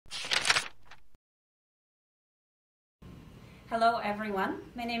Hello everyone,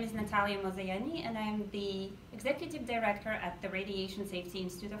 my name is Natalia Mozayani and I'm the Executive Director at the Radiation Safety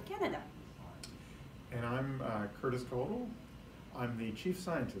Institute of Canada. And I'm Curtis Caldwell. I'm the Chief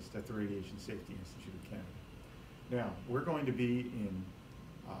Scientist at the Radiation Safety Institute of Canada. Now, we're going to be in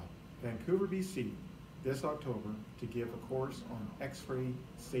Vancouver, BC this October to give a course on X-ray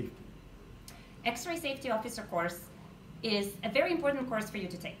safety. X-ray Safety Officer course is a very important course for you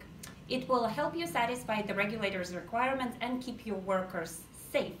to take. It will help you satisfy the regulators' requirements and keep your workers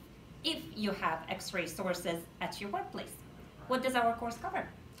safe if you have X-ray sources at your workplace. What does our course cover?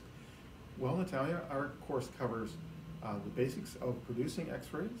 Well, Natalia, our course covers the basics of producing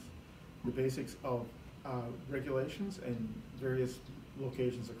X-rays, the basics of regulations in various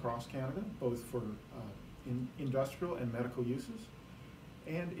locations across Canada, both for industrial and medical uses,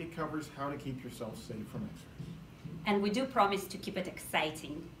 and it covers how to keep yourself safe from X-rays. And we do promise to keep it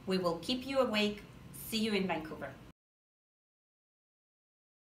exciting. We will keep you awake. See you in Vancouver.